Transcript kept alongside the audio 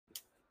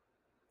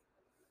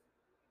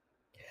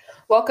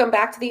Welcome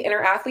back to The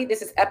Inner Athlete.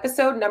 This is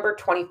episode number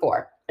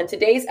 24. In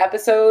today's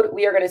episode,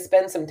 we are going to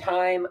spend some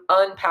time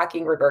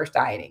unpacking reverse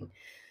dieting.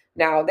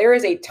 Now, there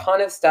is a ton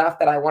of stuff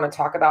that I want to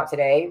talk about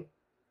today,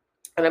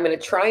 and I'm going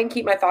to try and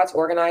keep my thoughts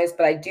organized,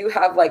 but I do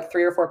have like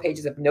 3 or 4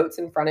 pages of notes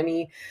in front of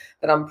me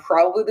that I'm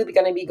probably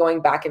going to be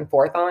going back and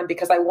forth on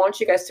because I want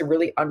you guys to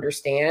really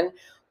understand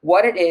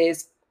what it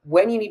is,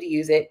 when you need to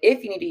use it,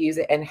 if you need to use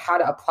it, and how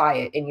to apply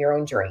it in your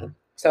own journey.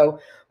 So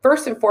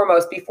first and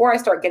foremost, before I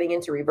start getting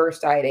into reverse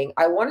dieting,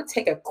 I want to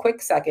take a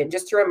quick second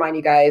just to remind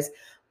you guys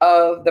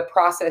of the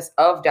process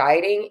of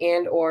dieting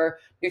and or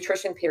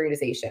nutrition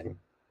periodization.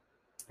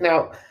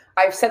 Now,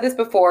 I've said this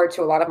before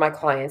to a lot of my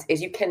clients is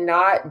you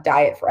cannot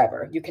diet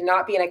forever. You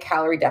cannot be in a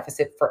calorie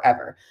deficit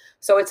forever.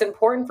 So it's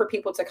important for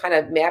people to kind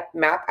of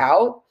map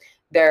out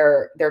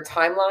their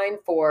timeline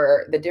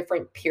for the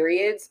different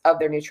periods of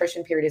their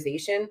nutrition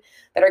periodization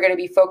that are going to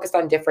be focused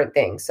on different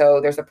things. So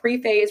there's a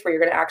pre-phase where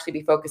you're going to actually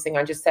be focusing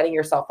on just setting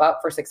yourself up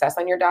for success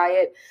on your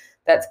diet.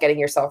 That's getting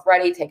yourself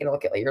ready, taking a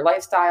look at your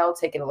lifestyle,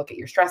 taking a look at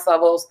your stress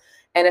levels,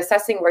 and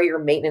assessing where your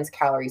maintenance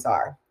calories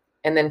are.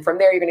 And then from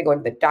there, you're going to go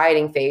into the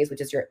dieting phase,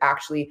 which is you're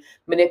actually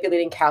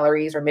manipulating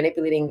calories or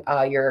manipulating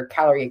your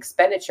calorie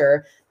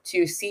expenditure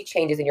to see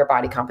changes in your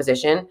body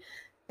composition.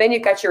 Then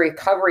you've got your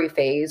recovery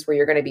phase where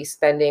you're going to be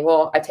spending,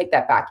 well, I take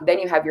that back. Then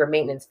you have your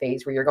maintenance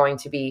phase where you're going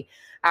to be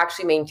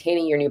actually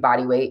maintaining your new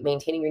body weight,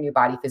 maintaining your new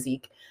body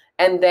physique.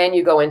 And then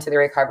you go into the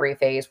recovery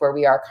phase where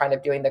we are kind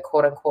of doing the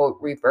quote unquote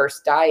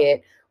reverse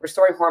diet,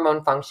 restoring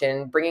hormone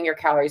function, bringing your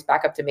calories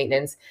back up to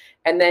maintenance,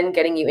 and then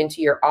getting you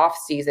into your off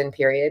season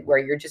period where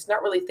you're just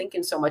not really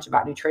thinking so much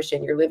about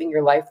nutrition. You're living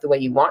your life the way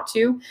you want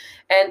to.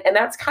 And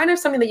that's kind of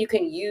something that you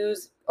can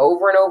use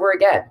over and over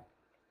again.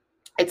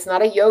 It's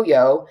not a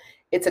yo-yo.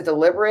 It's a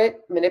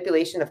deliberate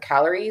manipulation of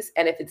calories.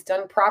 And if it's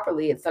done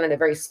properly, it's done in a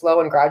very slow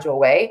and gradual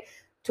way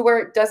to where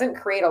it doesn't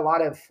create a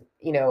lot of,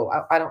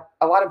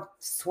 a lot of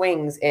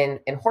swings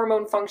in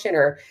hormone function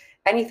or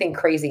anything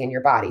crazy in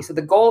your body. So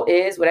the goal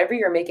is whenever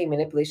you're making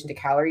manipulation to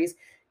calories,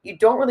 you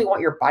don't really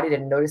want your body to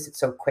notice it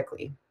so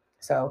quickly.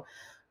 So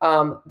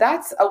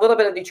that's a little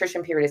bit of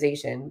nutrition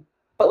periodization.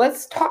 But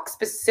let's talk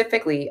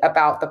specifically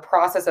about the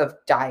process of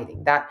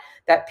dieting, that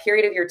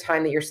period of your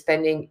time that you're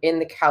spending in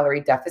the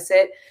calorie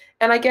deficit.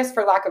 And I guess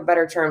for lack of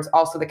better terms,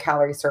 also the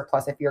calorie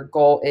surplus if your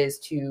goal is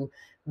to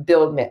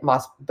build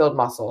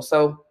muscle.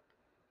 So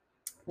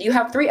you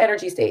have 3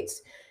 energy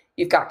states.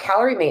 You've got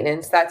calorie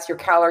maintenance. That's your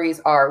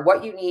calories are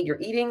what you need.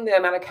 You're eating the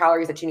amount of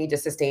calories that you need to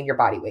sustain your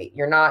body weight.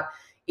 You're not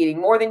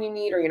eating more than you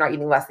need or you're not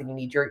eating less than you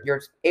need.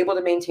 You're able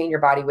to maintain your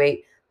body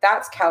weight.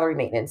 That's calorie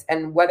maintenance.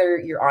 And whether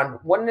you're on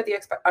one end of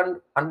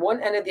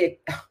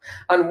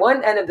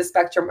the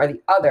spectrum or the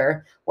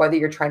other, whether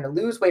you're trying to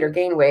lose weight or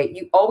gain weight,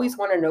 you always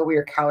want to know where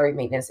your calorie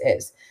maintenance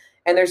is.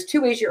 And there's 2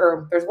 ways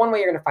there's one way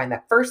you're going to find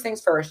that. First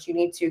things first, you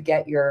need to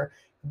get your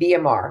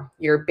BMR,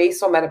 your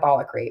basal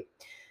metabolic rate.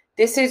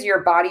 This is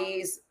your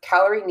body's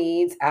calorie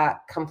needs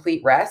at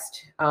complete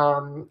rest,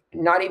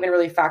 not even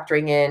really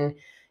factoring in,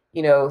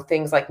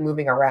 things like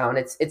moving around.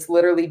 It's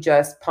literally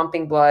just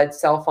pumping blood,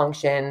 cell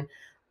function,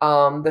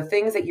 the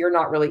things that you're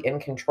not really in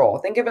control.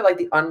 Think of it like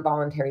the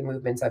involuntary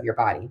movements of your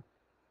body.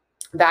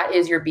 That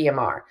is your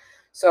BMR.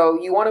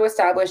 So you want to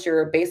establish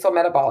your basal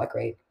metabolic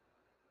rate.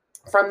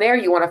 From there,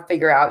 you want to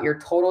figure out your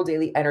total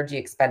daily energy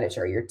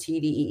expenditure, your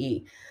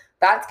TDEE.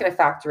 That's going to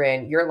factor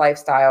in your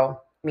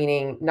lifestyle,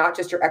 meaning not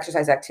just your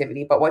exercise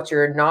activity, but what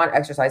your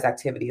non-exercise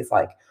activity is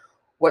like.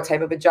 What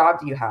type of a job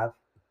do you have?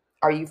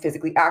 Are you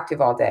physically active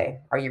all day?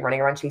 Are you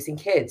running around chasing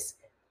kids?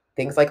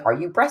 Things like, are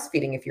you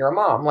breastfeeding if you're a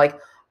mom? Like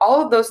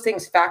all of those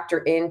things factor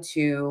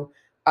into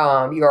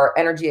your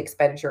energy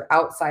expenditure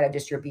outside of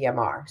just your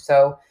BMR.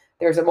 So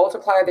there's a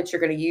multiplier that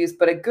you're going to use,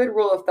 but a good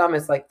rule of thumb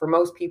is like for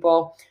most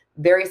people,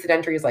 very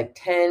sedentary is like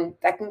 10,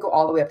 that can go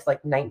all the way up to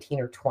like 19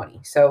 or 20.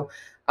 So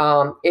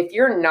if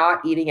you're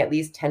not eating at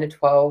least 10 to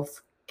 12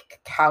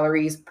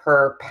 calories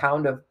per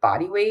pound of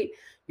body weight,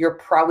 you're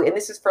probably, and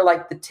this is for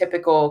like the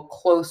typical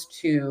close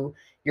to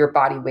your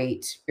body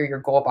weight or your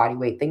goal body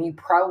weight, then you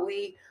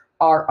probably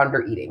are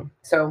under eating.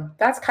 So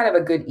that's kind of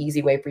a good,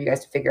 easy way for you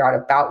guys to figure out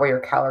about where your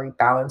calorie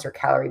balance or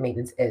calorie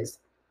maintenance is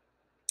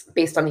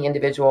based on the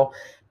individual,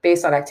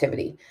 based on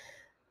activity.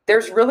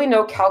 There's really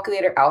no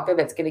calculator out there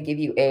that's going to give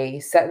you a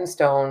set in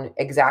stone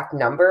exact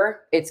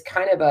number. It's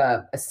kind of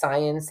a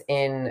science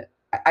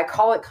I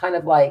call it kind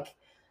of like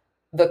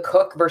the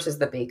cook versus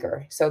the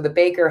baker. So the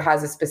baker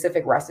has a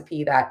specific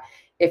recipe that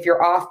if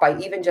you're off by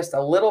even just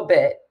a little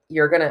bit,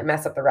 you're going to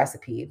mess up the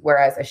recipe.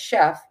 Whereas a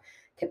chef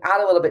can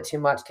add a little bit too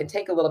much, can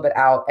take a little bit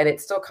out, and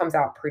it still comes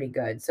out pretty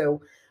good. So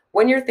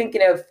when you're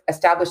thinking of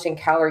establishing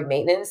calorie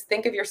maintenance,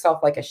 think of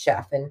yourself like a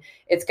chef, and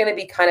it's going to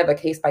be kind of a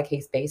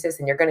case-by-case basis,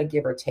 and you're going to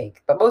give or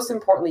take. But most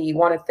importantly, you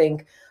want to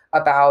think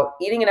about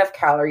eating enough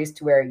calories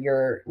to where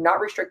you're not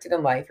restricted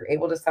in life. You're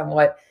able to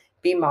somewhat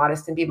be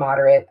modest and be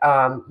moderate.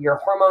 Your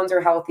hormones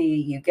are healthy.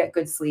 You get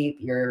good sleep.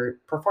 Your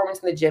performance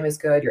in the gym is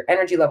good. Your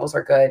energy levels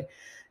are good.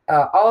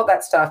 All of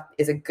that stuff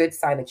is a good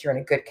sign that you're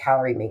in a good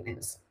calorie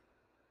maintenance.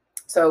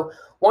 So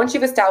once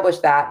you've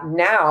established that,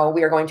 now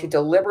we are going to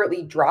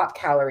deliberately drop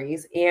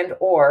calories and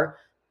or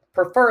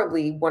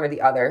preferably one or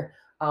the other.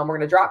 We're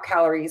going to drop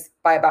calories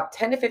by about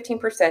 10 to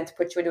 15% to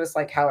put you into a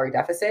slight calorie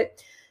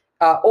deficit.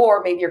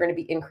 Or maybe you're going to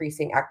be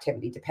increasing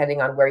activity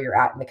depending on where you're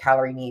at in the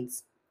calorie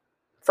needs.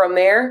 From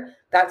there,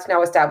 that's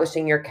now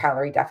establishing your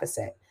calorie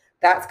deficit.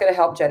 That's going to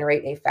help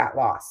generate a fat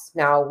loss.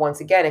 Now, once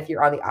again, if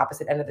you're on the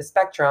opposite end of the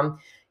spectrum,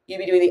 you'd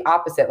be doing the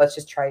opposite. Let's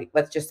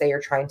just say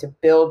you're trying to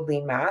build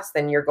lean mass,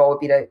 then your goal would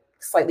be to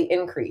slightly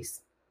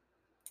increase.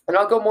 And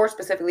I'll go more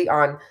specifically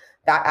on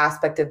that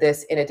aspect of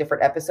this in a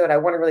different episode. I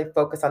want to really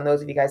focus on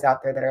those of you guys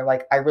out there that are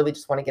like, I really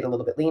just want to get a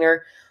little bit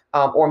leaner,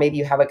 or maybe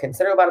you have a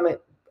considerable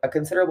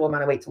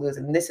amount of weight to lose,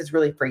 and this is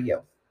really for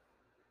you.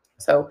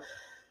 So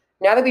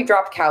now that we've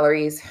dropped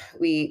calories,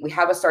 we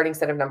have a starting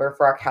set of number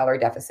for our calorie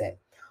deficit.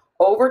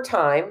 Over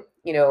time,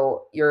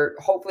 you're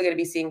hopefully going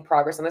to be seeing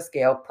progress on the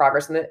scale,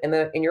 progress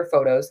in your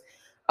photos,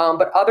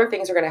 but other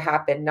things are going to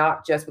happen,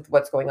 not just with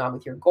what's going on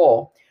with your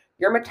goal.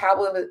 Your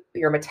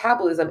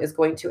metabolism is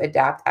going to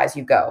adapt as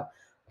you go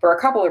for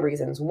a couple of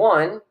reasons.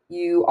 One,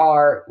 you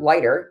are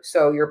lighter,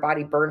 so your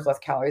body burns less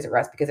calories at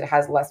rest because it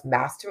has less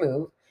mass to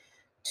move.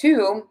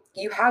 Two,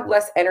 you have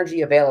less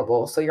energy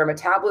available, so your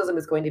metabolism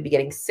is going to be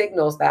getting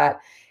signals that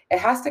it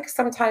has to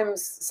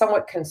sometimes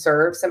somewhat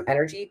conserve some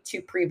energy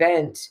to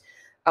prevent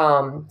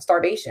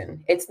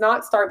starvation. It's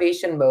not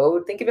starvation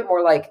mode. Think of it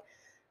more like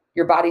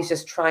your body's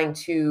just trying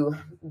to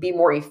be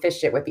more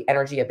efficient with the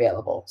energy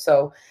available.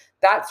 So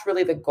that's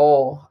really the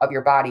goal of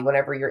your body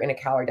whenever you're in a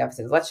calorie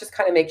deficit. Let's just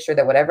kind of make sure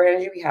that whatever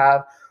energy we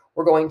have,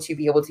 we're going to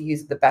be able to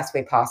use it the best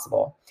way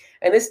possible.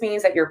 And this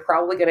means that you're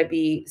probably going to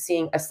be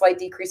seeing a slight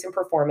decrease in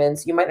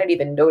performance. You might not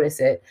even notice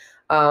it,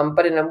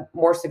 but in a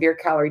more severe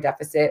calorie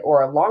deficit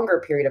or a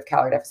longer period of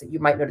calorie deficit, you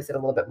might notice it a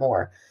little bit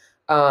more.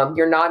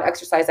 Your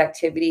non-exercise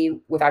activity,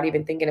 without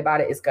even thinking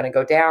about it, is going to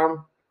go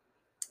down.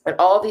 And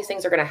all of these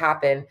things are going to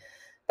happen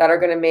that are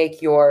going to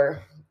make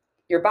your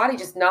body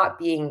just not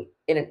being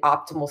in an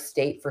optimal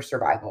state for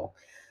survival.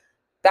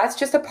 That's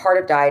just a part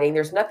of dieting.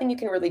 There's nothing you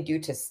can really do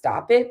to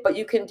stop it, but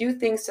you can do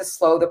things to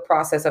slow the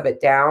process of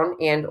it down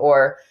and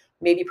or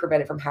maybe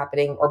prevent it from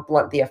happening or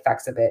blunt the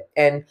effects of it.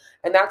 And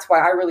that's why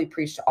I really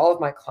preach to all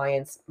of my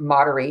clients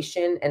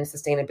moderation and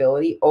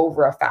sustainability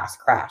over a fast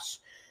crash.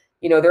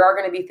 There are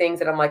going to be things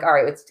that I'm like, all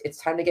right, it's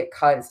time to get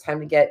cut. It's time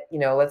to get,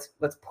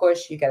 let's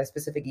push. You got a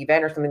specific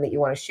event or something that you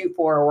want to shoot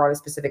for, or we're on a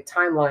specific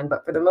timeline.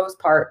 But for the most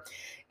part,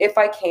 if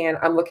I can,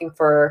 I'm looking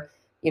for,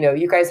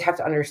 you guys have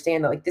to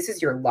understand that like this is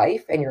your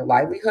life and your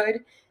livelihood.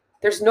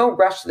 There's no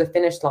rush to the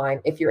finish line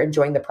if you're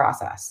enjoying the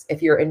process.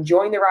 If you're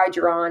enjoying the ride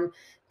you're on,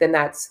 then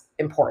that's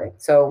important.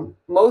 So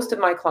most of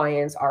my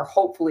clients are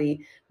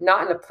hopefully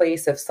not in a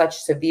place of such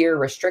severe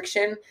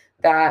restriction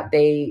that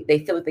they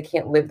feel like they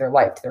can't live their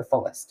life to their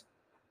fullest.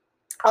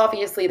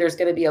 Obviously, there's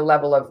going to be a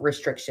level of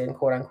restriction,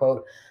 quote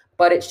unquote,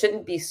 but it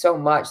shouldn't be so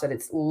much that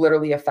it's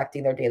literally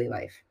affecting their daily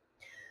life.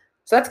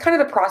 So that's kind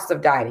of the process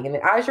of dieting. And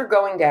as you're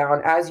going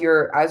down, as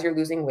you're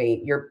losing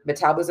weight, your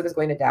metabolism is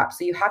going to adapt.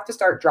 So you have to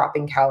start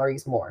dropping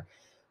calories more.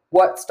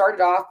 What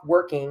started off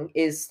working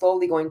is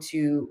slowly going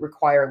to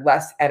require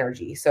less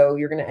energy. So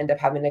you're going to end up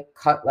having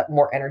to let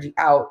more energy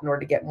out in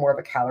order to get more of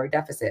a calorie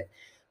deficit.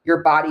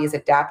 Your body is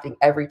adapting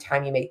every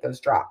time you make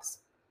those drops.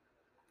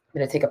 I'm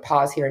going to take a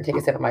pause here and take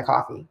a sip of my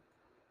coffee.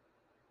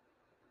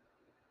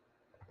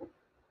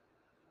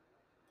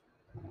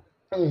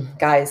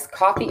 Guys,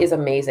 coffee is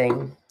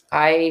amazing.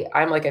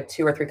 I'm like a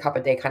 2 or 3 cup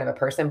a day kind of a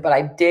person, but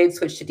I did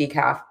switch to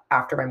decaf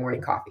after my morning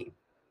coffee.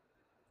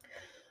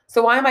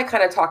 So why am I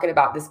kind of talking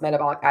about this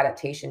metabolic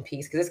adaptation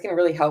piece? Because this can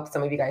really help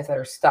some of you guys that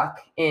are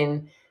stuck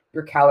in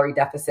your calorie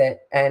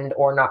deficit and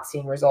or not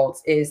seeing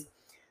results. Is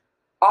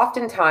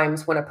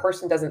oftentimes when a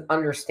person doesn't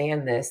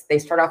understand this, they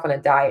start off on a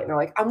diet and they're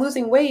like, I'm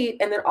losing weight.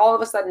 And then all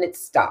of a sudden it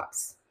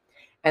stops.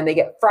 And they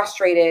get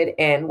frustrated.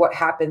 And what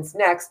happens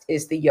next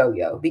is the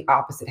yo-yo. The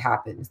opposite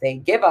happens. They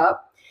give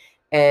up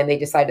and they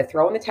decide to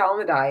throw in the towel on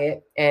the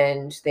diet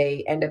and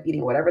they end up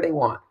eating whatever they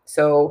want.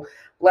 So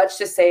let's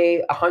just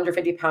say a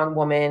 150-pound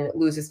woman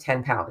loses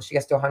 10 pounds. She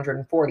gets to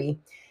 140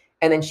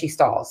 and then she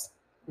stalls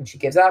and she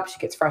gives up. She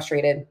gets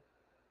frustrated.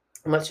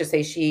 And let's just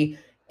say she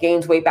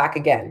gains weight back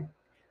again.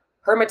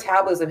 Her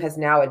metabolism has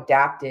now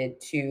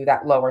adapted to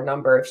that lower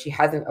number if she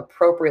hasn't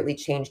appropriately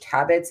changed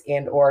habits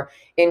and or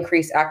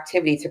increased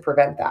activity to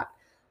prevent that.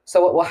 So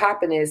what will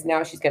happen is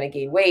now she's going to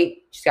gain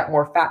weight. She's got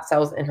more fat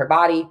cells in her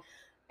body,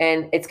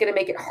 and it's going to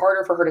make it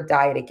harder for her to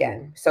diet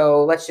again.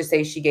 So let's just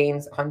say she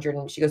gains 100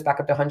 and she goes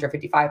back up to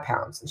 155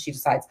 pounds and she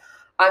decides,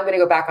 I'm going to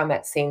go back on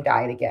that same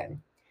diet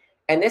again.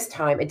 And this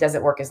time it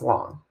doesn't work as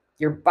long.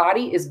 Your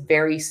body is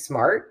very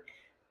smart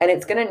and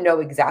it's going to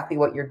know exactly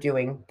what you're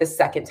doing the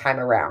second time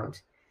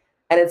around.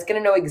 And it's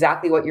going to know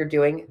exactly what you're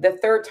doing the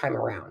third time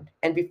around.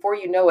 And before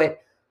you know it,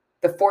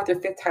 the fourth or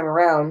fifth time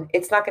around,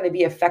 it's not going to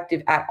be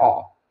effective at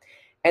all.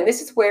 And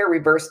this is where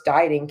reverse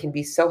dieting can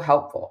be so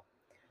helpful.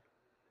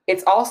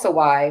 It's also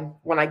why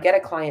when I get a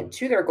client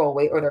to their goal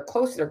weight or they're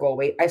close to their goal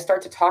weight, I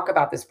start to talk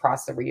about this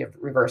process of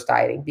reverse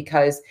dieting,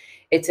 because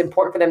it's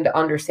important for them to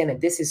understand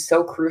that this is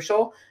so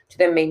crucial to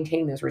them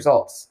maintaining those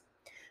results.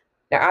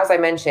 Now, as I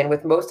mentioned,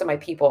 with most of my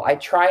people, I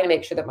try to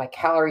make sure that my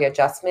calorie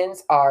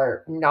adjustments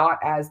are not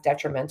as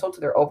detrimental to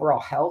their overall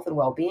health and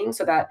well-being,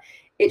 so that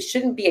it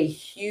shouldn't be a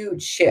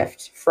huge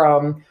shift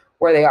from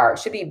where they are. It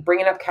should be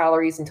bringing up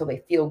calories until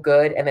they feel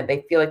good, and then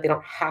they feel like they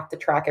don't have to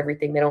track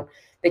everything.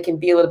 They can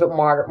be a little bit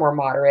more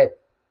moderate.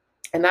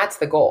 And that's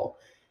the goal.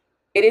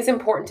 It is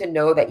important to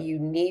know that you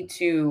need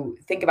to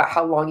think about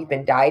how long you've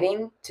been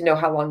dieting to know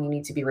how long you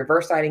need to be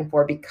reverse dieting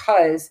for,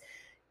 because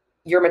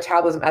your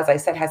metabolism, as I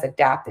said, has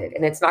adapted,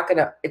 and it's not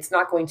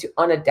going to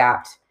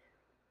unadapt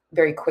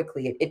very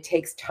quickly. It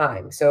takes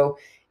time. So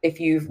if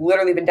you've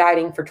literally been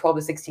dieting for 12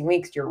 to 16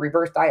 weeks, your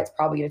reverse diet is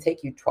probably going to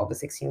take you 12 to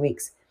 16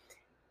 weeks.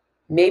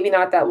 Maybe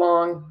not that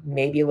long,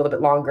 maybe a little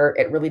bit longer.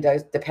 It really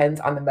depends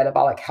on the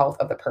metabolic health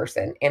of the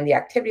person and the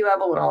activity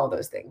level and all of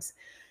those things.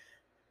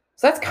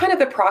 So that's kind of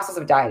the process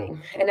of dieting.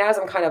 And as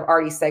I'm kind of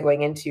already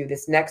segueing into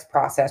this next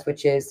process,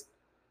 which is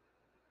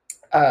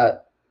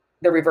the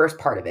reverse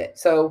part of it.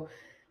 So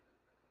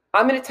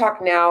I'm going to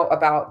talk now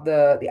about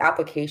the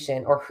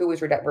application, or who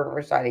is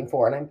reverse dieting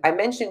for. And I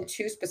mentioned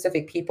two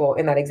specific people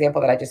in that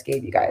example that I just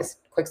gave you guys.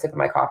 Quick sip of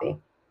my coffee.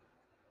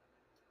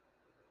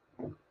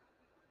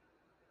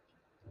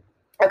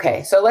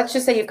 Okay, so let's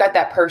just say you've got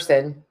that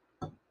person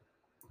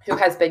who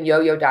has been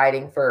yo-yo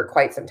dieting for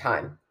quite some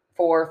time,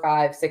 4,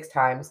 5, 6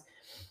 times.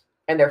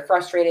 And they're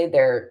frustrated.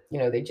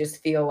 They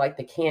just feel like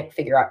they can't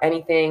figure out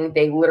anything.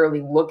 They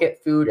literally look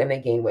at food and they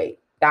gain weight.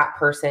 That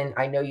person,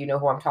 I know you know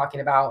who I'm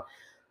talking about.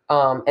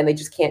 And they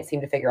just can't seem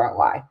to figure out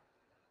why.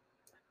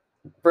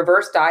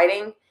 Reverse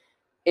dieting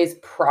is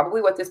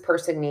probably what this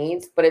person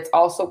needs, but it's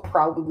also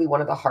probably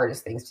one of the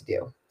hardest things to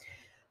do.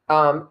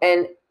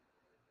 And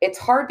it's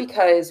hard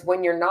because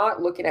when you're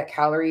not looking at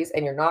calories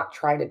and you're not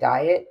trying to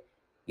diet,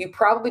 you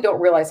probably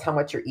don't realize how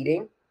much you're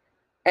eating.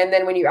 And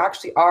then when you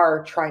actually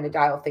are trying to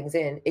dial things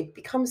in, it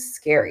becomes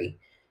scary.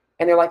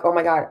 And they're like, oh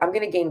my God, I'm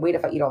going to gain weight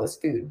if I eat all this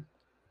food.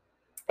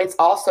 It's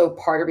also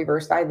part of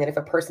reverse dieting that if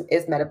a person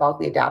is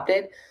metabolically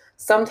adapted,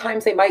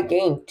 sometimes they might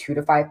gain 2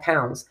 to 5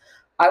 pounds.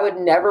 I would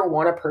never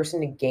want a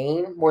person to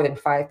gain more than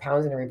 5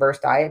 pounds in a reverse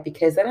diet,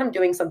 because then I'm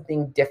doing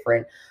something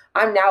different.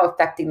 I'm now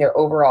affecting their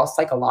overall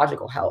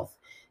psychological health.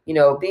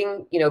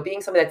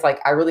 Being somebody that's like,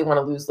 I really want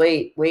to lose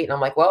weight. And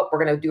I'm like, well,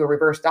 we're going to do a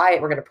reverse diet.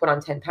 We're going to put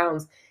on 10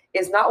 pounds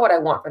is not what I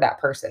want for that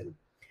person.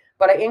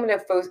 But I am going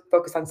to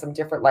focus on some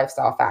different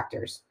lifestyle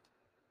factors.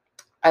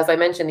 As I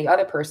mentioned, the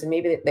other person,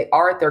 maybe they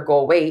are at their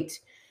goal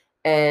weight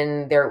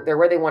and they're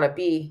where they want to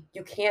be.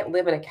 You can't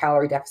live in a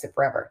calorie deficit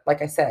forever.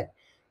 Like I said,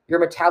 your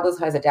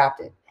metabolism has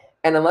adapted.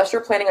 And unless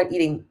you're planning on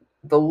eating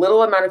the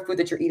little amount of food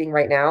that you're eating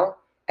right now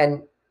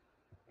and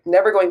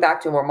never going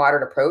back to a more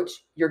moderate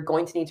approach, you're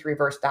going to need to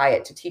reverse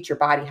diet to teach your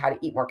body how to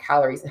eat more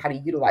calories and how to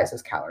utilize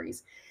those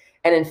calories.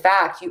 And in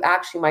fact, you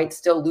actually might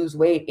still lose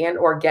weight and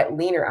or get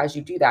leaner as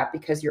you do that,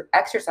 because your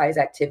exercise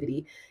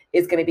activity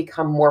is going to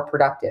become more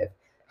productive.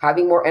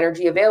 Having more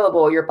energy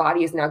available, your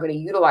body is now going to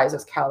utilize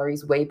those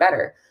calories way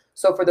better.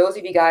 So for those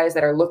of you guys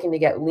that are looking to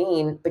get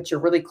lean, but you're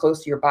really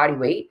close to your body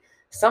weight,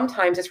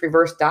 sometimes this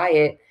reverse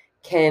diet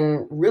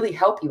can really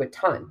help you a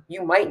ton.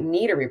 You might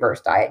need a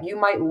reverse diet. You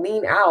might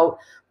lean out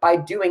by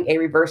doing a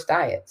reverse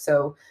diet.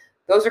 So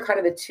those are kind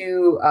of the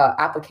two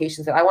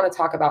applications that I want to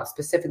talk about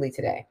specifically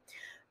today.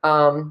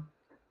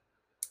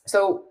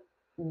 So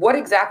what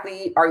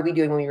exactly are we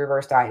doing when we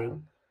reverse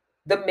dieting?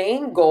 The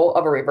main goal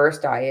of a reverse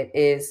diet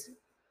is,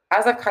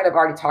 as I've kind of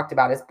already talked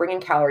about, is bringing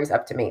calories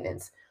up to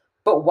maintenance.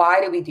 But why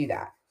do we do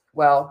that?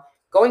 Well,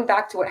 going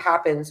back to what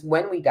happens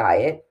when we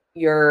diet,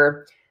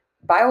 your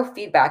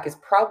biofeedback is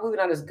probably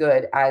not as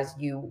good as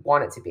you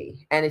want it to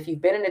be. And if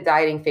you've been in a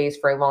dieting phase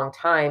for a long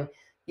time,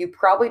 you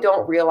probably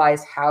don't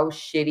realize how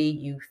shitty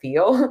you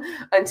feel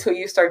until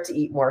you start to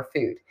eat more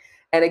food.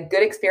 And a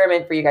good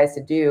experiment for you guys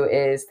to do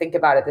is think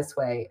about it this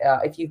way.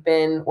 If you've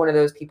been one of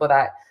those people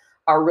that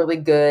are really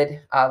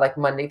good, like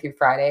Monday through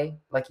Friday,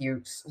 like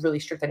you really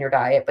strict on your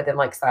diet, but then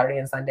like Saturday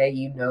and Sunday,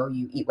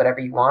 you eat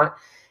whatever you want.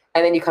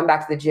 And then you come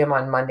back to the gym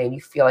on Monday and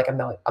you feel like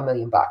a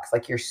million bucks,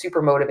 like you're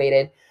super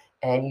motivated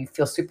and you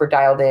feel super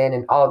dialed in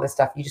and all of this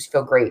stuff. You just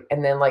feel great.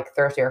 And then like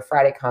Thursday or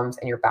Friday comes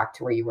and you're back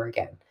to where you were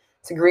again.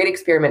 It's a great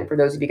experiment for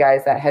those of you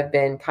guys that have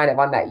been kind of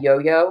on that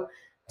yo-yo,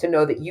 to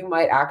know that you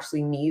might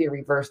actually need a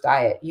reverse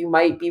diet. You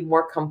might be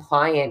more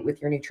compliant with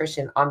your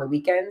nutrition on the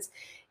weekends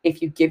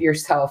if you give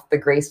yourself the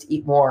grace to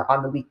eat more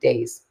on the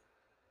weekdays.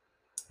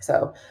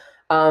 So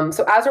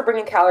as we're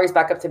bringing calories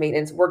back up to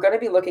maintenance, we're going to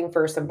be looking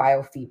for some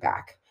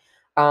biofeedback.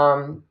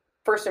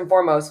 First and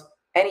foremost,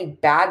 any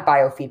bad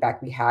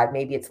biofeedback we had,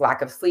 maybe it's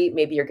lack of sleep,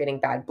 maybe you're getting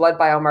bad blood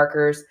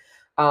biomarkers,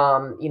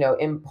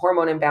 in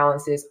hormone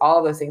imbalances, all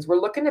of those things.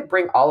 We're looking to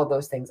bring all of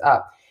those things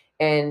up.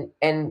 And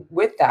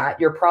with that,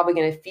 you're probably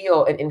going to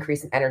feel an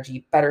increase in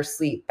energy, better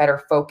sleep,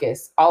 better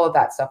focus, all of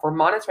that stuff. We're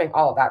monitoring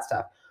all of that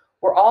stuff.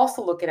 We're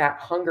also looking at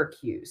hunger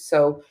cues.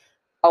 So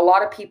a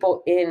lot of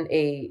people in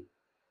a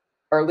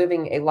are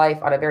living a life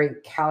on a very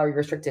calorie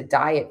restricted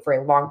diet for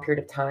a long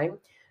period of time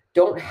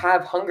don't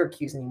have hunger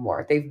cues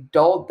anymore. They've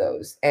dulled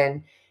those.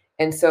 And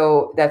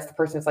so that's the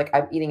person that's like,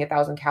 I'm eating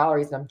 1,000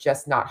 calories and I'm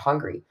just not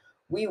hungry.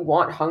 We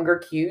want hunger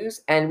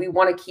cues and we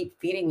want to keep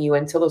feeding you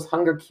until those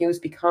hunger cues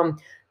become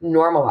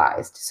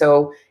normalized.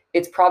 So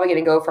it's probably going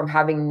to go from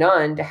having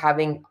none to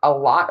having a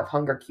lot of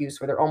hunger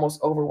cues where they're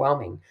almost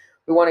overwhelming.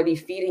 We want to be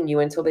feeding you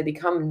until they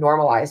become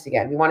normalized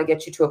again. We want to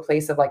get you to a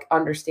place of like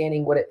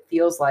understanding what it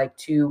feels like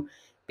to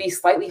be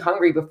slightly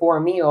hungry before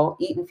a meal,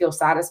 eat and feel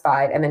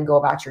satisfied, and then go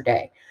about your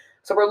day.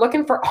 So we're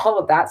looking for all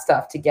of that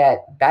stuff to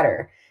get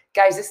better.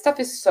 Guys, this stuff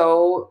is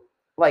so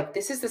like,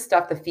 this is the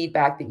stuff, the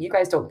feedback that you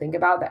guys don't think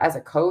about that as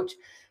a coach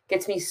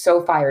gets me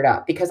so fired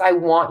up because I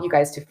want you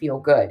guys to feel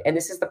good. And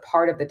this is the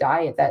part of the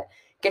diet that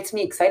gets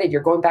me excited.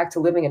 You're going back to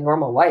living a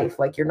normal life.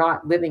 Like you're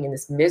not living in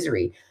this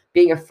misery,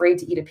 being afraid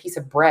to eat a piece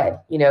of bread.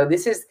 You know,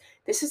 this is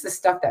the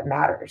stuff that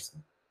matters.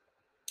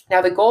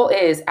 Now, the goal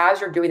is,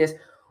 as you're doing this,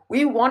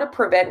 we want to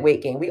prevent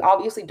weight gain. We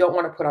obviously don't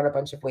want to put on a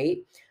bunch of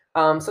weight.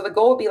 So the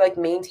goal would be like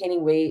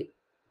maintaining weight,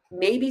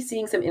 maybe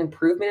seeing some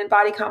improvement in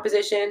body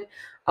composition,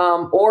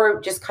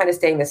 or just kind of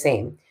staying the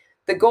same.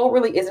 The goal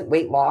really isn't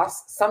weight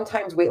loss.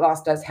 Sometimes weight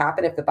loss does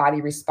happen if the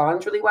body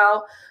responds really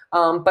well.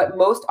 But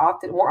more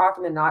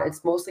often than not,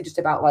 it's mostly just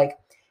about like,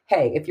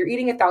 hey, if you're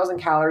eating 1,000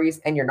 calories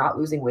and you're not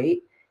losing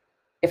weight,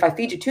 if I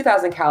feed you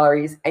 2,000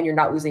 calories and you're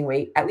not losing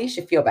weight, at least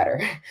you feel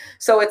better.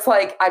 So it's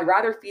like, I'd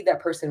rather feed that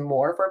person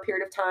more for a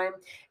period of time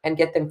and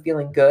get them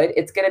feeling good.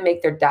 It's going to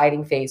make their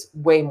dieting phase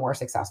way more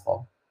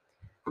successful.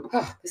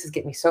 Oh, this is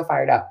getting me so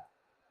fired up.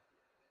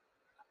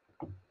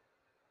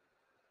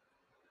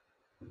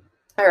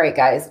 All right,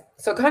 guys.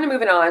 So kind of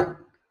moving on.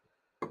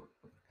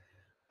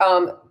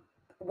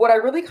 What I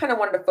really kind of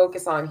wanted to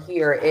focus on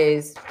here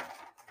is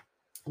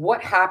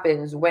what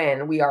happens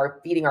when we are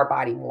feeding our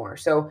body more.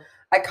 So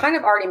I kind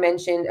of already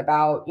mentioned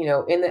about,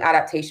 in the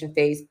adaptation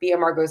phase,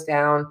 BMR goes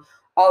down,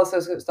 all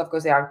this stuff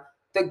goes down.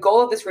 The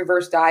goal of this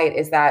reverse diet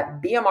is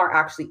that BMR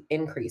actually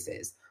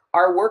increases.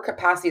 Our work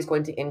capacity is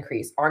going to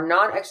increase. Our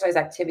non-exercise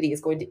activity is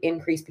going to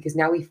increase because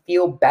now we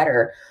feel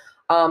better.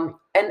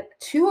 And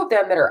two of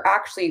them that are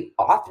actually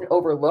often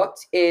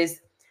overlooked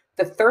is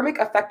the thermic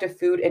effect of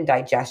food and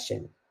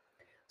digestion.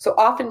 So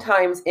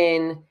oftentimes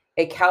in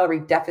a calorie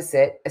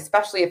deficit,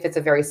 especially if it's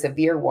a very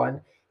severe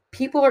one,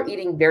 people are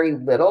eating very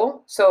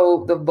little.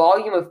 So the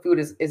volume of food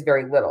is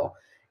very little.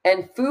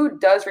 And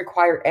food does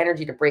require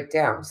energy to break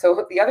down.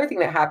 So the other thing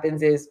that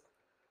happens is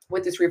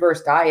with this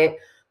reverse diet,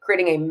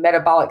 creating a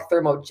metabolic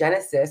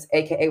thermogenesis,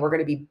 AKA we're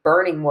going to be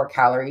burning more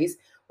calories.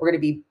 We're going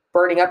to be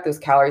burning up those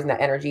calories and that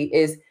energy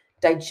is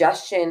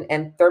digestion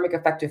and thermic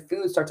effective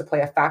food start to play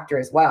a factor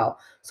as well.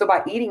 So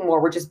by eating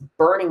more, we're just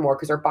burning more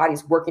because our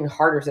body's working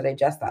harder to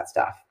digest that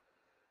stuff.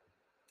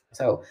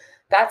 So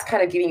that's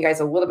kind of giving you guys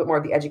a little bit more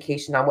of the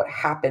education on what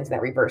happens in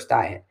that reverse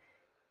diet.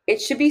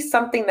 It should be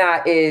something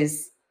that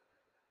is,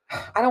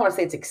 I don't want to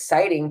say it's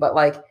exciting, but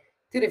like,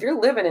 dude, if you're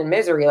living in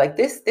misery, like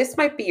this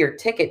might be your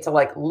ticket to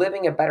like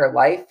living a better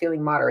life,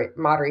 feeling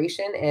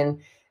moderation and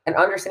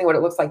understanding what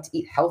it looks like to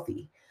eat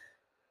healthy.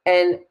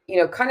 And,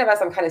 kind of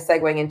as I'm kind of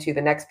segueing into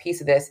the next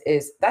piece of this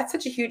is that's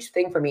such a huge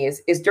thing for me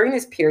is during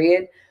this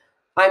period,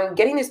 I'm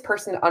getting this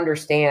person to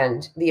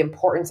understand the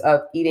importance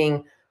of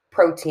eating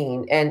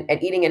protein and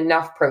eating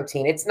enough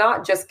protein. It's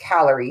not just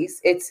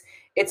calories. It's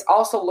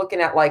also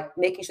looking at like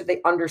making sure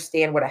they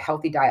understand what a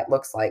healthy diet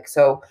looks like.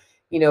 So,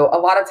 a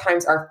lot of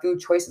times our food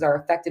choices are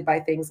affected by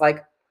things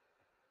like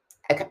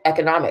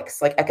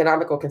economics, like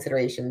economical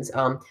considerations,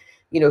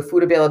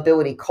 food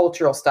availability,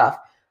 cultural stuff,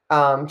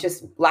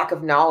 just lack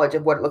of knowledge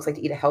of what it looks like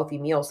to eat a healthy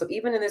meal. So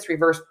even in this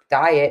reverse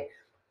diet,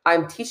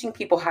 I'm teaching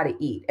people how to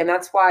eat. And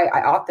that's why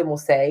I often will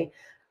say,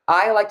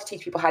 I like to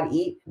teach people how to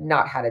eat,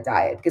 not how to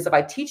diet. Because if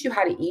I teach you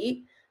how to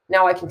eat,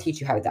 now I can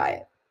teach you how to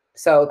diet.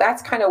 So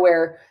that's kind of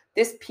where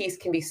this piece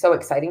can be so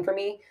exciting for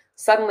me.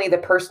 Suddenly the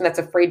person that's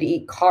afraid to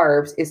eat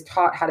carbs is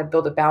taught how to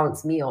build a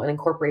balanced meal and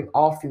incorporating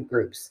all food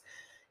groups.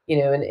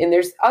 And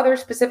there's other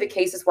specific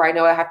cases where I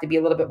know I have to be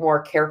a little bit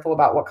more careful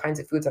about what kinds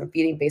of foods I'm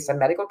feeding based on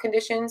medical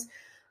conditions.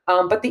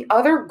 But the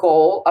other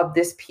goal of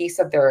this piece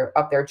of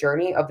their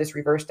journey of this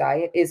reverse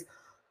diet is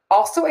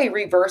also a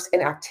reverse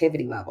in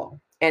activity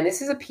level. And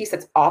this is a piece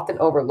that's often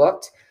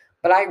overlooked,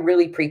 but I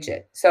really preach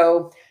it.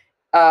 So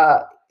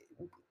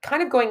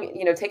kind of going,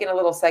 taking a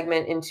little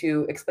segment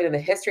into explaining the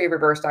history of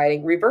reverse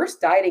dieting. Reverse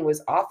dieting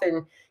was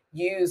often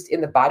used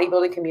in the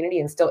bodybuilding community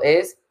and still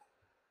is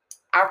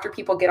after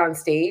people get on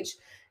stage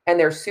and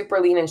they're super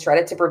lean and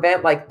shredded to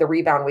prevent like the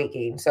rebound weight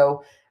gain.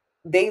 So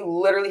they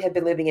literally have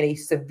been living in a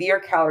severe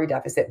calorie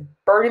deficit,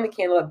 burning the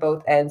candle at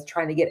both ends,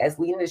 trying to get as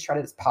lean and as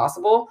shredded as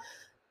possible.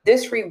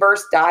 This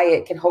reverse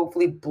diet can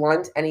hopefully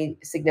blunt any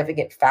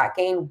significant fat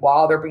gain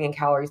while they're bringing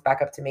calories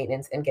back up to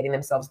maintenance and getting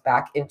themselves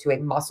back into a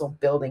muscle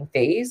building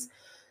phase.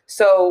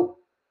 So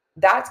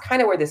that's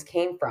kind of where this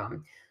came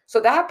from. So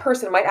that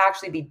person might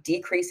actually be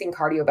decreasing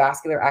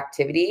cardiovascular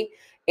activity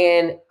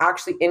and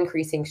actually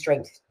increasing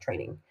strength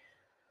training.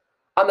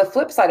 On the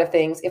flip side of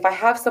things, if I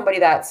have somebody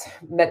that's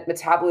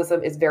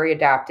metabolism is very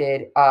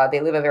adapted, they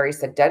live a very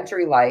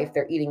sedentary life,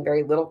 they're eating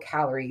very little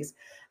calories.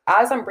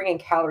 As I'm bringing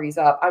calories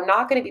up, I'm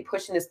not going to be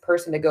pushing this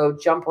person to go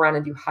jump around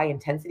and do high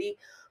intensity,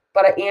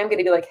 but I am going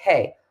to be like,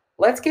 hey,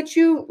 let's get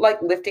you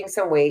like lifting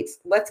some weights.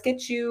 Let's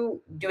get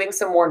you doing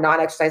some more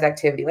non-exercise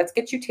activity. Let's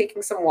get you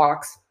taking some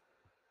walks.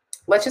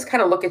 Let's just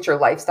kind of look at your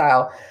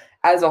lifestyle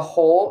as a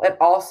whole and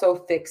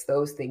also fix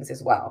those things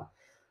as well.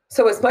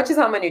 So as much as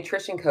I'm a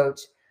nutrition coach,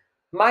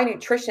 my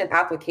nutrition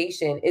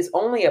application is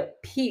only a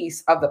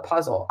piece of the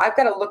puzzle. I've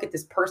got to look at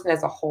this person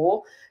as a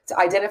whole to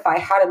identify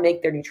how to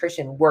make their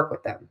nutrition work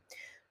with them.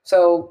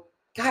 So,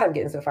 God, I'm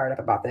getting so fired up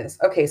about this.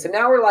 Okay, so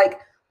now we're like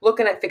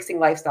looking at fixing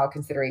lifestyle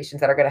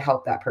considerations that are going to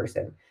help that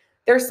person.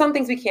 There's some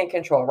things we can't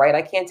control, right?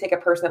 I can't take a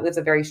person that lives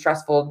a very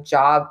stressful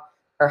job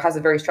or has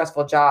a very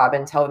stressful job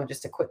and tell them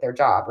just to quit their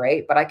job,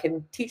 right? But I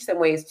can teach them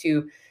ways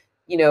to,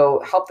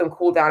 help them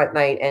cool down at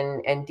night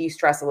and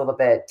de-stress a little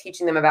bit,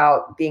 teaching them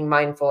about being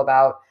mindful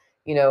about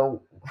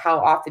how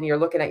often you're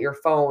looking at your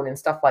phone and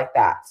stuff like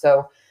that.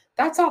 So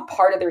that's all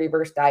part of the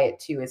reverse diet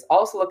too, is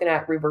also looking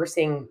at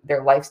reversing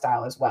their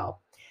lifestyle as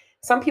well.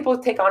 Some people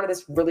take on to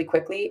this really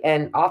quickly,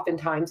 and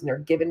oftentimes when they're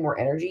given more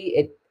energy,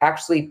 it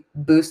actually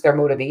boosts their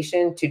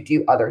motivation to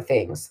do other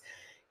things.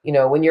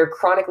 When you're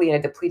chronically in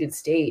a depleted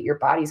state, your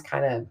body's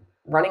kind of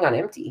running on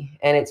empty,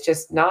 and it's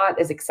just not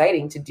as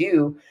exciting to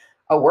do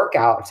a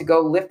workout, to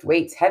go lift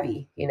weights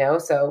heavy,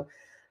 So,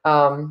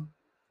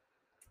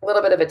 a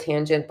little bit of a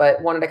tangent,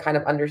 but wanted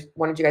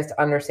you guys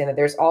to understand that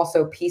there's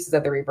also pieces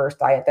of the reverse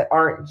diet that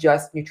aren't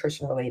just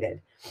nutrition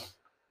related.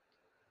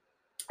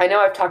 I know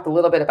I've talked a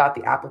little bit about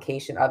the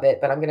application of it,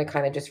 but I'm going to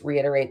kind of just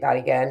reiterate that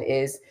again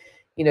is,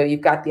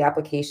 you've got the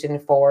application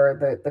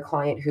for the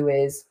client who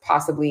is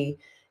possibly,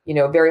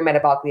 very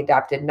metabolically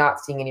adapted,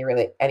 not seeing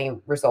any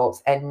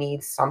results and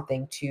needs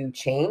something to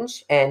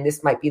change. And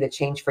this might be the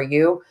change for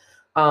you.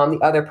 The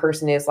other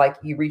person is like,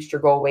 you reached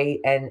your goal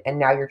weight and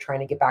now you're trying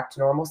to get back to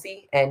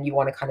normalcy and you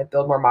want to kind of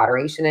build more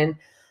moderation in.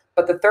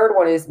 But the third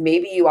one is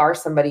maybe you are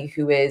somebody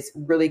who is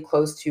really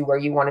close to where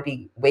you want to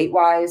be weight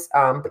wise,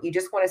 but you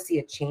just want to see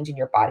a change in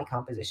your body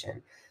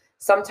composition.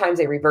 Sometimes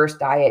a reverse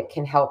diet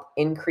can help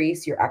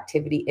increase your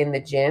activity in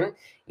the gym.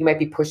 You might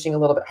be pushing a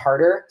little bit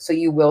harder, so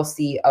you will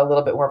see a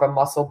little bit more of a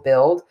muscle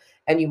build,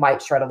 and you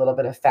might shred a little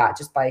bit of fat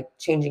just by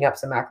changing up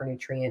some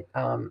macronutrient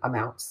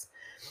amounts.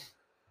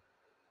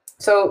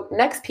 So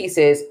next piece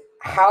is,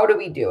 how do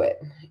we do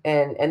it?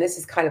 And this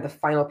is kind of the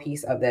final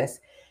piece of this.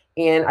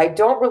 And I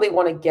don't really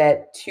want to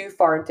get too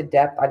far into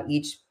depth on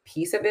each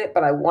piece of it,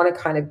 but I want to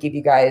kind of give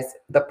you guys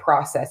the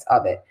process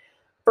of it.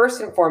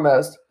 First and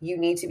foremost, you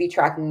need to be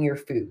tracking your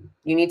food.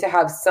 You need to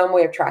have some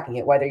way of tracking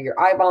it, whether you're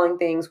eyeballing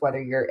things,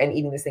 whether you're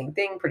eating the same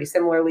thing pretty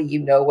similarly. You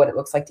know what it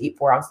looks like to eat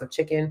 4 ounces of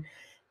chicken,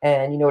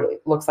 and you know what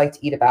it looks like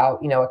to eat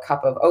about, a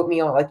cup of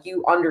oatmeal. Like,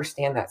 you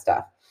understand that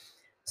stuff.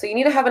 So you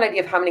need to have an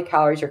idea of how many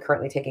calories you're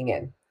currently taking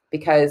in,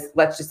 because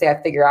let's just say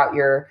I figure out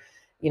your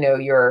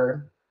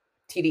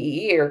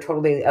TDEE, or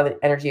total daily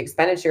energy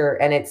expenditure,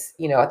 and it's,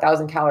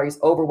 1,000 calories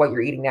over what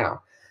you're eating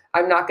now.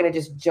 I'm not going to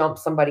just jump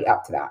somebody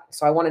up to that.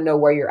 So I want to know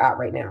where you're at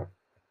right now.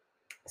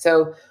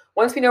 So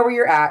once we know where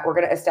you're at, we're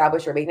going to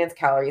establish your maintenance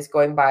calories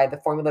going by the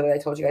formula that I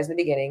told you guys in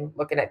the beginning,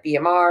 looking at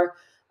BMR,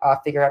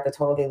 figure out the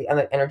total daily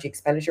energy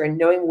expenditure, and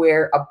knowing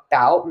where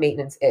about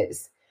maintenance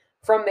is.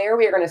 From there,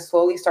 we are going to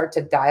slowly start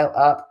to dial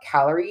up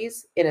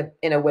calories in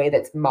a way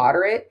that's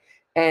moderate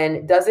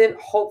and doesn't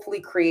hopefully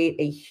create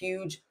a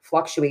huge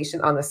fluctuation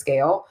on the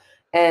scale,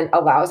 and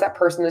allows that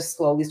person to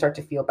slowly start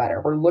to feel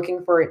better. We're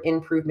looking for an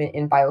improvement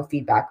in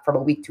biofeedback from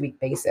a week-to-week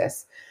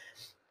basis.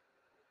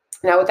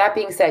 Now, with that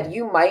being said,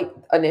 you might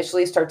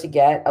initially start to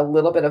get a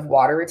little bit of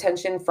water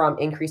retention from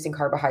increasing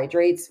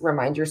carbohydrates.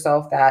 Remind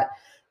yourself that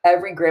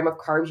every gram of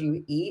carbs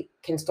you eat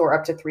can store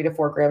up to 3 to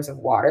 4 grams of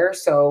water.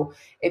 So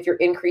if you're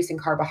increasing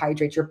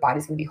carbohydrates, your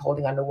body's going to be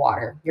holding on to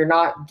water. You're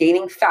not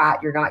gaining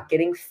fat. You're not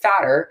getting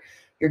fatter.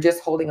 You're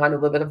just holding on to a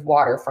little bit of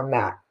water from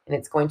that. And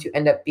it's going to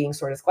end up being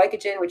stored as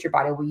glycogen, which your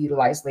body will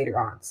utilize later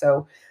on.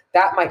 So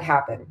that might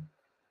happen.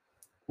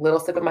 Little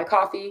sip of my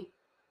coffee.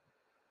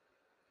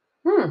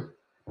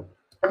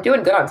 I'm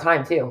doing good on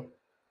time too.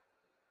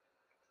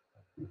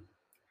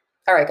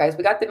 All right, guys,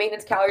 we got the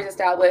maintenance calories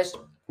established.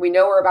 We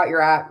know where about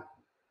you're at.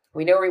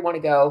 We know where we want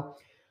to go.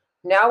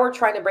 Now we're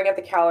trying to bring up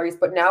the calories,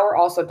 but now we're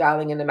also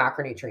dialing in the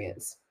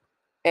macronutrients.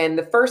 And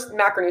the first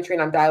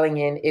macronutrient I'm dialing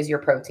in is your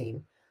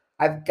protein.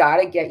 I've got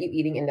to get you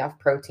eating enough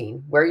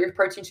protein. Where your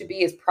protein should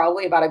be is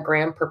probably about 1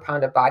 gram per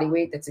pound of body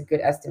weight. That's a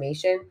good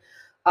estimation.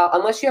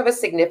 Unless you have a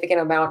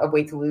significant amount of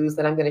weight to lose,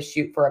 then I'm going to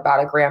shoot for about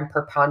 1 gram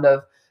per pound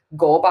of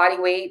goal body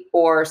weight,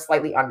 or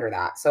slightly under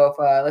that. So if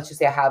let's just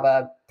say I have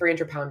a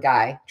 300-pound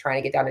guy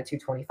trying to get down to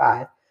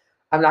 225,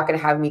 I'm not going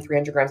to have him eat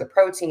 300 grams of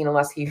protein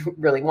unless he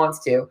really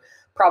wants to.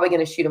 Probably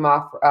going to shoot him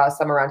off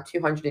somewhere around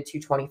 200 to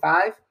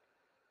 225.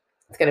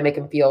 It's going to make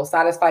him feel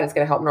satisfied. It's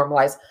going to help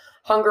normalize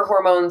hunger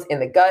hormones in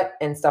the gut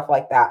and stuff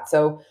like that.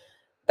 So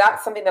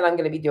that's something that I'm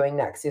going to be doing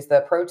next, is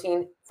the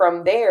protein.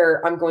 From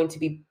there, I'm going to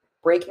be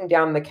breaking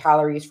down the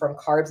calories from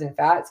carbs and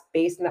fats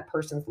based on that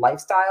person's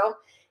lifestyle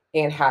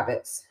and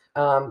habits.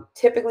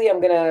 Typically,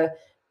 I'm going to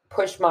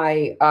push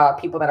my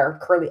people that are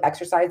currently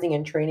exercising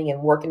and training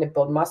and working to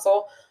build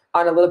muscle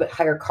on a little bit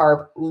higher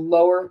carb,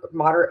 lower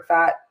moderate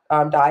fat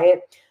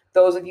diet.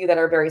 Those of you that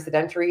are very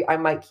sedentary, I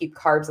might keep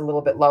carbs a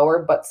little bit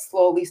lower, but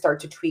slowly start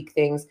to tweak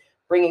things,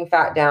 bringing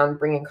fat down,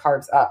 bringing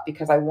carbs up,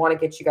 because I want to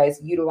get you guys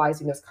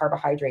utilizing those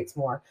carbohydrates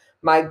more.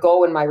 My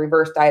goal in my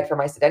reverse diet for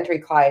my sedentary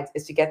clients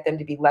is to get them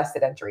to be less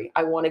sedentary.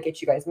 I want to get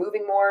you guys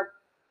moving more.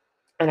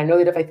 And I know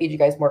that if I feed you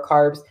guys more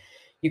carbs,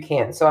 you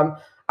can. So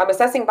I'm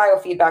assessing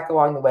biofeedback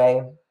along the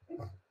way.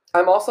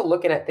 I'm also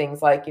looking at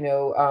things like,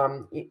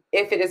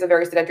 if it is a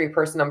very sedentary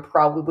person, I'm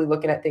probably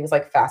looking at things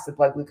like fasted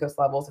blood glucose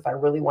levels if I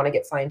really want to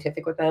get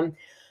scientific with them,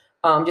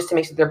 just to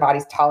make sure their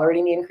body's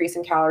tolerating the increase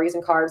in calories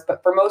and carbs.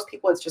 But for most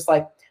people, it's just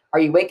like, are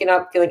you waking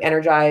up feeling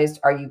energized?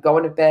 Are you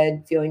going to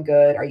bed feeling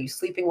good? Are you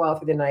sleeping well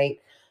through the night?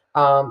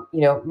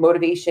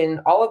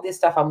 Motivation, all of this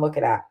stuff I'm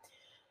looking at.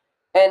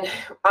 And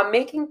I'm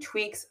making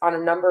tweaks on a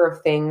number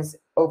of things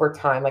over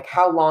time. Like,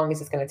 how long is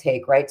this going to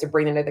take, right, to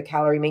bring into the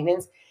calorie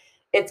maintenance?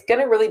 It's going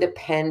to really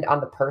depend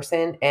on the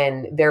person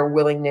and their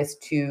willingness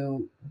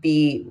to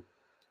be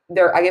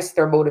their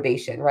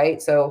motivation,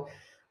 right? So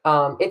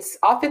it's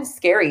often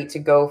scary to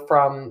go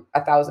from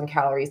 1,000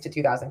 calories to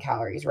 2,000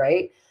 calories,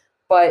 right?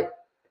 But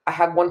I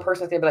have one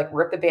person that's going to be like,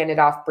 rip the Band-Aid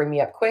off, bring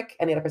me up quick.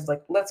 And the other person's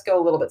like, let's go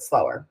a little bit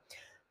slower.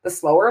 The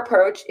slower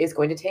approach is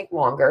going to take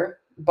longer,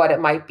 but it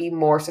might be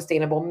more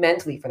sustainable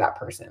mentally for that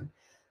person.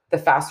 The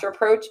faster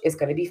approach is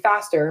going to be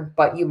faster,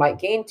 but you might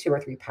gain 2 or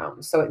 3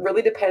 pounds. So it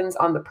really depends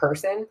on the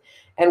person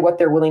and what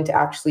they're willing to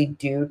actually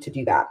do to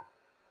do that.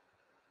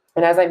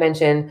 And as I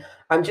mentioned,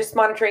 I'm just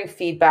monitoring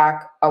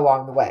feedback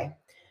along the way.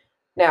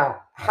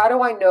 Now, how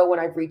do I know when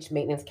I've reached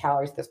maintenance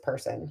calories with this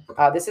person?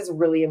 This is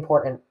really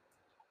important.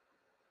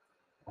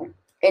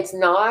 It's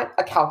not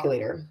a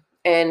calculator.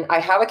 And I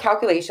have a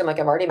calculation, like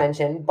I've already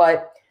mentioned,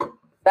 but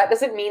that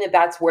doesn't mean that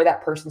that's where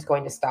that person's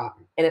going to stop.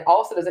 And it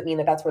also doesn't mean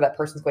that that's where that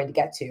person's going to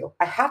get to.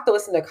 I have to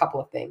listen to a couple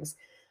of things.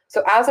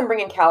 So as I'm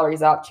bringing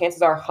calories up,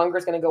 chances are hunger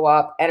is going to go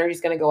up, energy is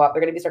going to go up.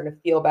 They're going to be starting to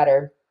feel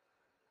better.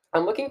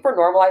 I'm looking for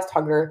normalized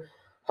hunger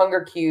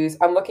cues.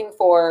 I'm looking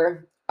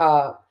for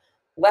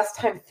less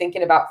time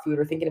thinking about food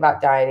or thinking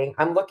about dieting.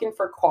 I'm looking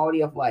for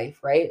quality of life,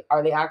 right?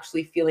 Are they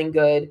actually feeling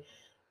good?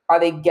 Are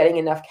they getting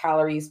enough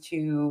calories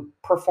to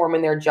perform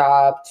in their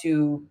job,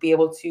 to be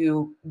able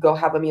to go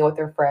have a meal with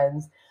their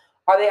friends?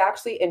 Are they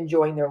actually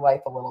enjoying their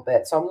life a little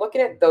bit? So I'm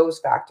looking at those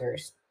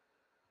factors.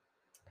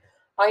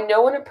 I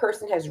know when a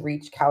person has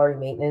reached calorie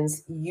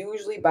maintenance,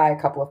 usually by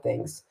a couple of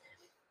things.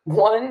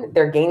 One,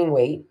 they're gaining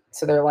weight.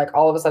 So they're like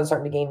all of a sudden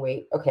starting to gain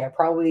weight. Okay, I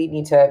probably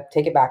need to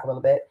take it back a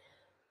little bit.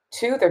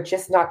 Two, they're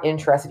just not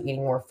interested in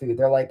eating more food.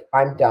 They're like,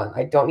 I'm done.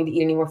 I don't need to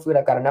eat any more food.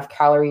 I've got enough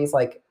calories.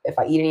 Like, if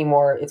I eat any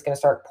more, it's going to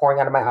start pouring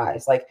out of my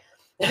eyes. Like,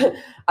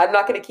 I'm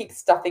not going to keep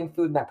stuffing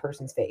food in that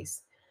person's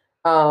face.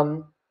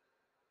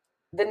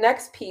 The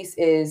next piece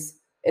is,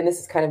 and this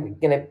is kind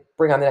of going to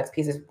bring on the next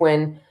piece, is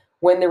when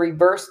the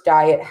reverse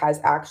diet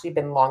has actually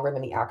been longer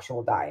than the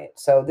actual diet.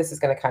 So this is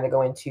going to kind of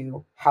go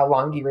into how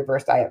long do you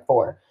reverse diet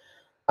for.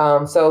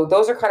 So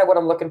those are kind of what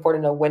I'm looking for to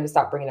know when to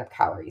stop bringing up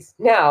calories.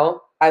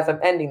 Now, as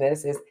I'm ending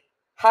this, is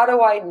how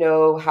do I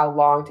know how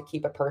long to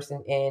keep a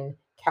person in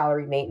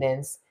calorie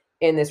maintenance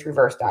in this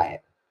reverse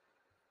diet?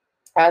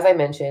 As I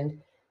mentioned,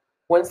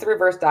 once the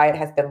reverse diet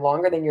has been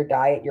longer than your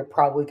diet, you're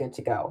probably good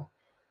to go.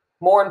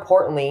 More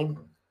importantly,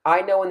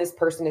 I know when this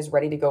person is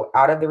ready to go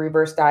out of the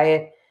reverse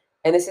diet.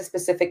 And this is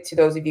specific to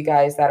those of you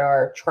guys that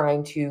are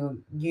trying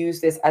to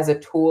use this as a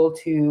tool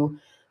to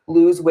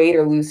lose weight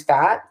or lose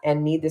fat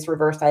and need this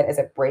reverse diet as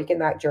a break in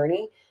that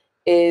journey,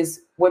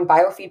 is when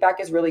biofeedback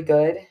is really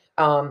good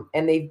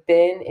and they've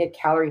been at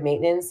calorie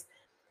maintenance.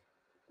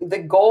 The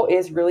goal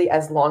is really,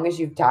 as long as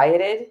you've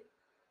dieted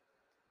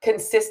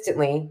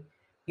consistently,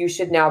 you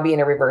should now be in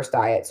a reverse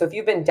diet. So if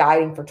you've been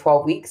dieting for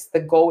 12 weeks,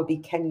 the goal would be,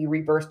 can you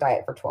reverse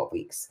diet for 12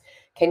 weeks?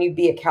 Can you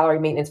be at calorie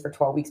maintenance for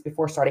 12 weeks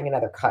before starting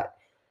another cut?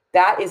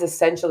 That is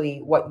essentially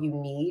what you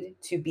need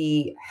to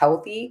be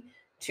healthy,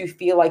 to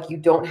feel like you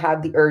don't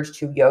have the urge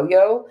to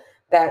yo-yo,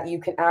 that you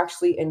can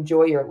actually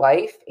enjoy your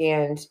life.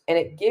 And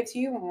it gives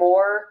you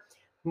more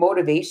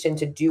motivation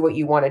to do what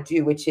you want to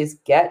do, which is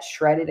get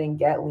shredded and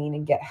get lean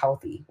and get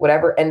healthy,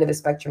 whatever end of the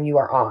spectrum you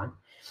are on.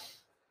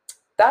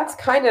 That's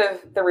kind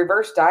of the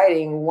reverse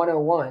dieting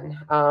 101.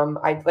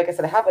 Like I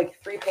said, I have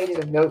like 3 pages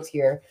of notes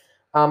here.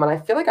 And I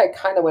feel like I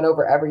kind of went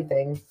over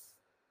everything,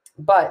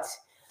 but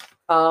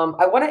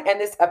I want to end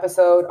this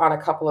episode on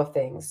a couple of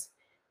things.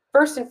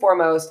 First and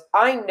foremost,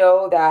 I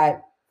know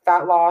that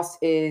fat loss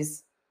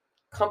is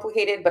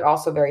complicated, but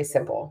also very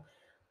simple.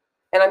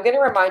 And I'm going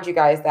to remind you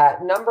guys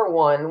that, number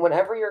one,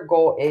 whenever your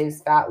goal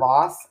is fat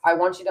loss, I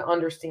want you to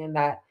understand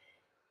that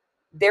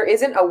there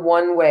isn't a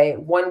one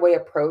way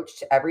approach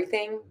to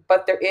everything,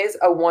 but there is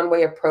a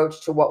one-way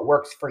approach to what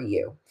works for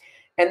you.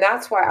 And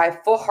that's why I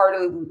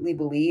full-heartedly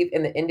believe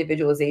in the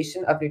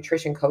individualization of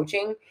nutrition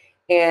coaching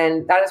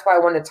And that is why I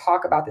wanted to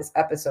talk about this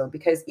episode,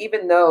 because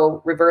even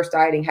though reverse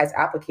dieting has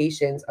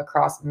applications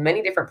across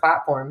many different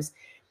platforms,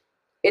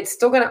 it's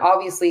still going to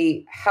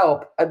obviously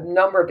help a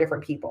number of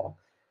different people.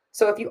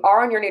 So if you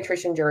are on your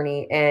nutrition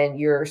journey and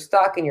you're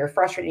stuck and you're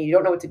frustrated and you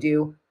don't know what to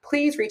do,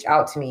 please reach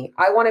out to me.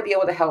 I want to be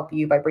able to help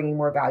you by bringing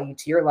more value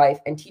to your life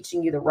and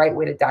teaching you the right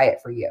way to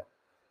diet for you.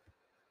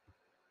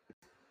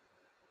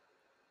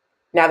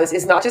 Now, this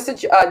is not just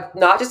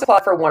a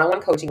plug for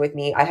one-on-one coaching with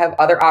me. I have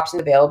other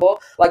options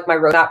available, like my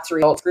Roadmap to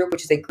Results group,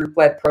 which is a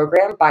group-led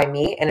program by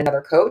me and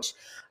another coach.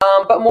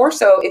 But more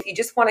so, if you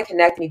just want to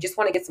connect and you just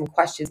want to get some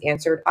questions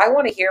answered, I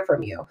want to hear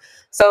from you.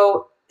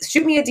 So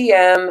shoot me a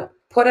DM,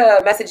 put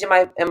a message in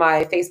my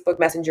Facebook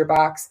Messenger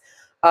box.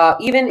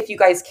 Even if you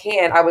guys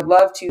can, I would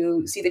love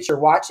to see that you're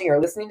watching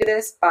or listening to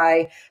this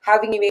by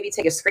having you maybe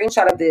take a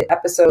screenshot of the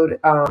episode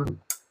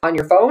on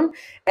your phone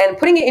and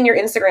putting it in your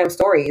Instagram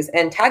stories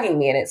and tagging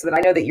me in it so that I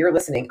know that you're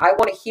listening. I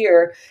want to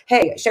hear,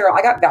 hey, Cheryl,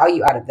 I got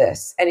value out of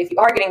this. And if you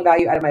are getting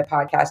value out of my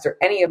podcast or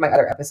any of my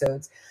other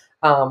episodes,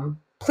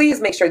 please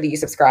make sure that you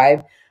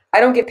subscribe. I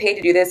don't get paid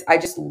to do this. I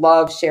just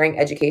love sharing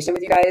education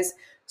with you guys.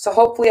 So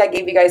hopefully I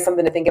gave you guys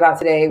something to think about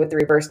today with the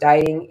reverse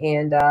dieting.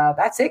 And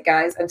that's it,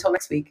 guys. Until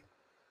next week.